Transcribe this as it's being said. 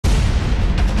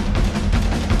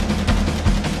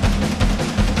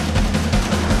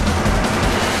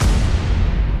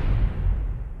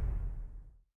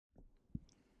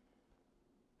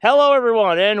Hello,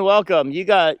 everyone, and welcome. You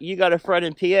got a friend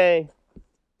in PA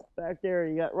back there.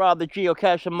 You got Raod the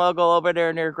geocaching Muggle over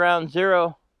there near Ground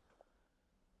Zero.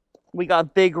 We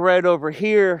got Big Red over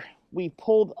here. We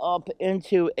pulled up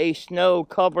into a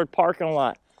snow-covered parking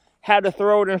lot. Had to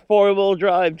throw it in four-wheel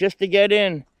drive just to get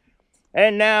in.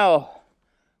 And now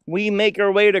we make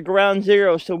our way to Ground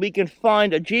Zero so we can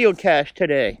find a geocache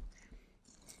today.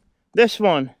 This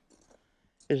one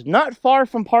is not far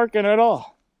from parking at all.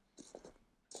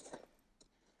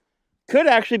 Could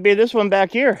actually be this one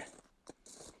back here.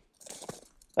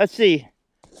 Let's see.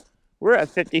 We're at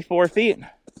 54 feet.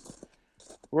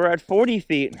 We're at 40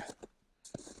 feet.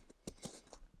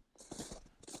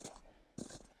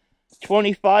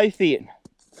 25 feet.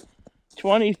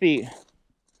 20 feet.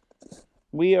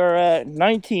 We are at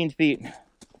 19 feet.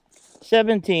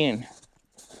 17.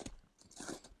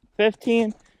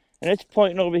 15. And it's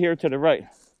pointing over here to the right.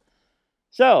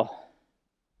 So,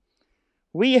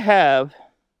 we have...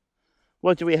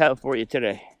 What do we have for you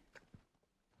today?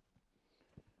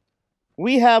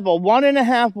 We have a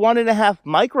 1.5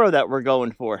 micro that we're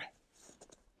going for.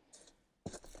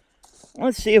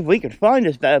 Let's see if we can find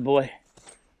this bad boy.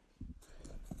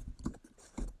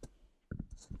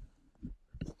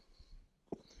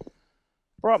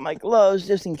 Brought my gloves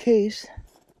just in case.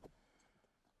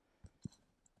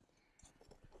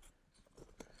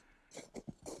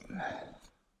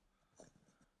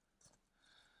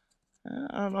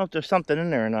 I don't know if there's something in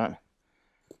there or not.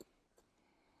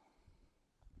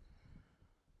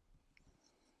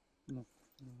 No,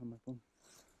 I don't have my phone.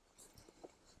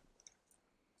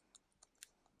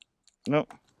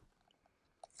 Nope.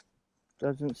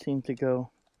 Doesn't seem to go.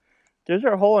 Is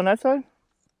there a hole on that side?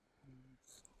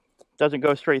 Doesn't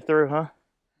go straight through, huh?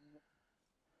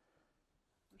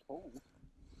 There's holes.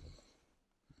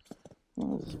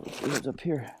 Oh, this is what's up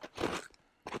here.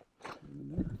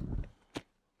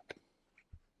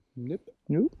 Nope.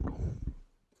 Nope.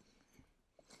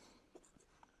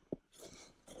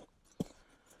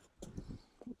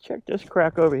 Check this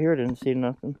crack over here. Didn't see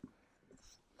nothing.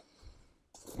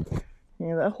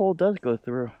 Yeah, that hole does go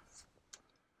through.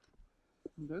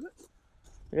 Does it?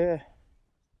 Yeah.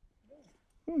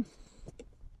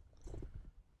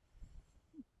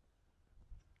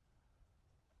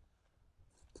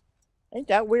 Ain't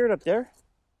that weird up there?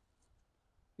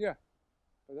 Yeah.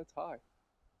 Oh, that's high.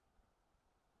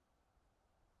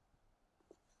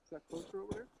 Is that closer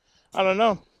over there? I don't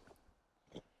know.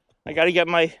 I gotta get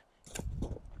my...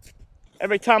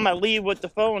 Every time I leave with the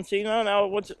phone, see, now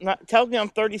what's not tells me I'm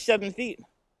 37 feet.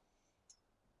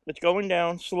 It's going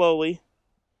down slowly.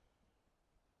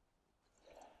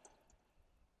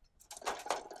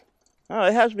 Oh,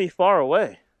 it has to be far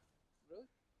away. Really?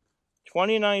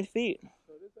 29 feet.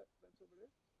 So it is that fence over there?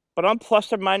 But I'm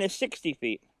plus or minus 60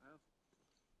 feet. Wow.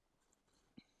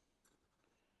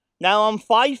 Now I'm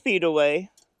 5 feet away.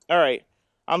 All right.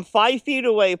 I'm 5 feet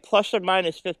away plus or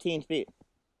minus 15 feet.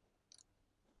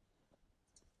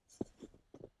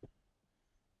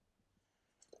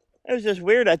 It was just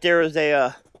weird that there was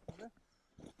a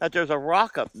that there's a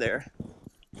rock up there.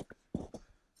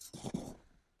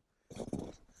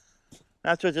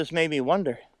 That's what just made me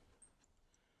wonder.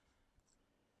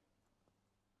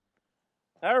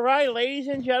 All right, ladies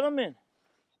and gentlemen.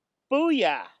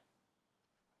 Booyah!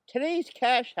 Today's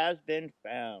cache has been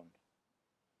found.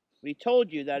 We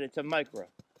told you that it's a micro.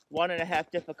 1.5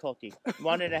 difficulty.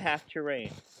 1.5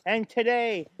 terrain. And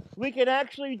today, we can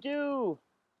actually do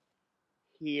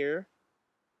here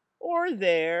or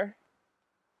there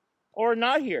or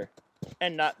not here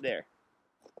and not there.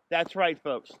 That's right,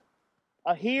 folks.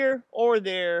 A here or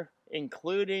there,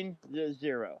 including the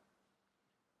 0.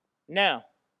 Now,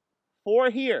 for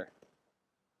here,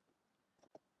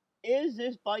 is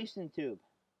this Bison tube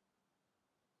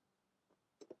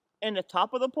in the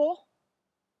top of the pole?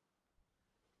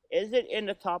 Is it in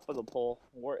the top of the pole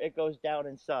where it goes down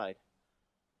inside?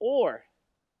 Or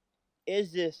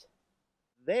is this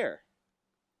there?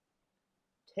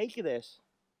 Take this,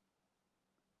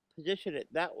 position it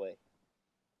that way,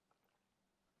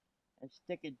 and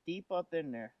stick it deep up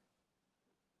in there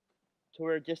to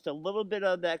where just a little bit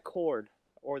of that cord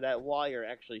or that wire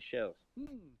actually shows.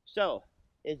 So,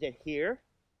 is it here?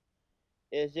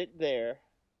 Is it there?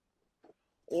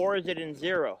 Or is it in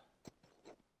 0?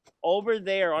 Over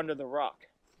there under the rock.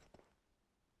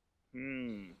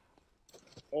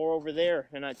 Or over there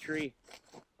in that tree.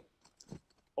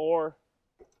 Or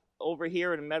over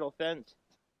here in a metal fence.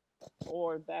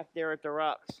 Or back there at the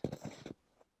rocks.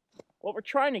 What we're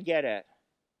trying to get at,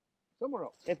 Somewhere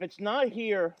else. if it's not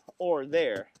here or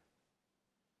there,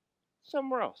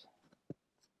 somewhere else.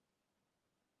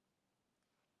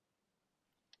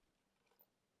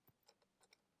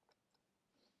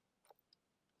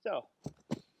 So,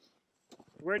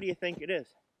 where do you think it is?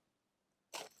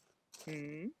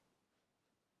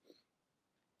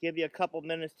 Give you a couple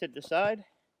minutes to decide.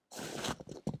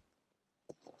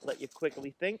 Let you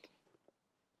quickly think.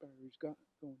 Battery's going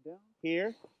down.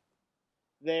 Here,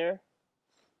 there,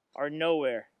 or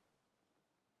nowhere.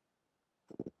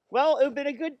 Well, it would have been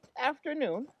a good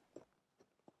afternoon.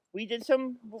 We did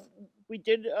some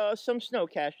snow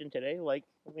caching today. Like,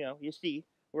 you know, you see,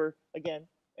 we're again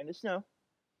in the snow,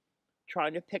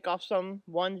 trying to pick off some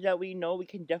ones that we know we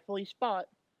can definitely spot.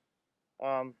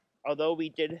 Although we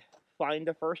did find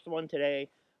the first one today,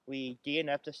 we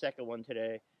DNF'd the second one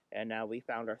today, and now we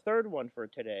found our third one for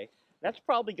today. That's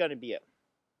probably going to be it.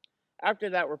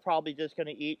 After that, we're probably just going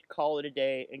to eat, call it a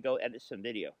day, and go edit some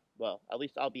video. Well, at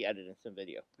least I'll be editing some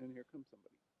video. And here comes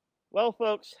somebody. Well,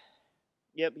 folks,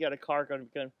 yep, we got a car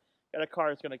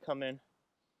that's going to come in.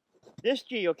 This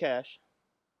geocache,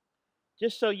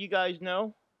 just so you guys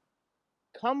know,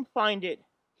 come find it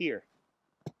here.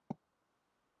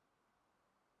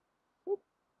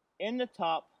 In the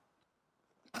top,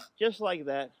 just like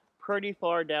that, pretty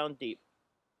far down deep.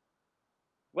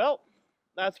 Well,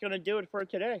 that's going to do it for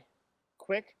today.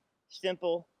 Quick,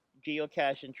 simple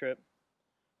geocaching trip.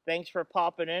 Thanks for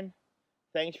popping in.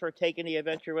 Thanks for taking the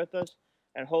adventure with us.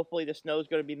 And hopefully the snow's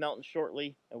going to be melting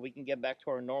shortly and we can get back to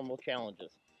our normal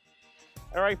challenges.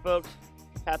 Alright, folks.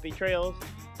 Happy trails,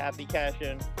 happy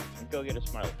caching, and go get a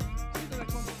smiley. See you in the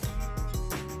next one.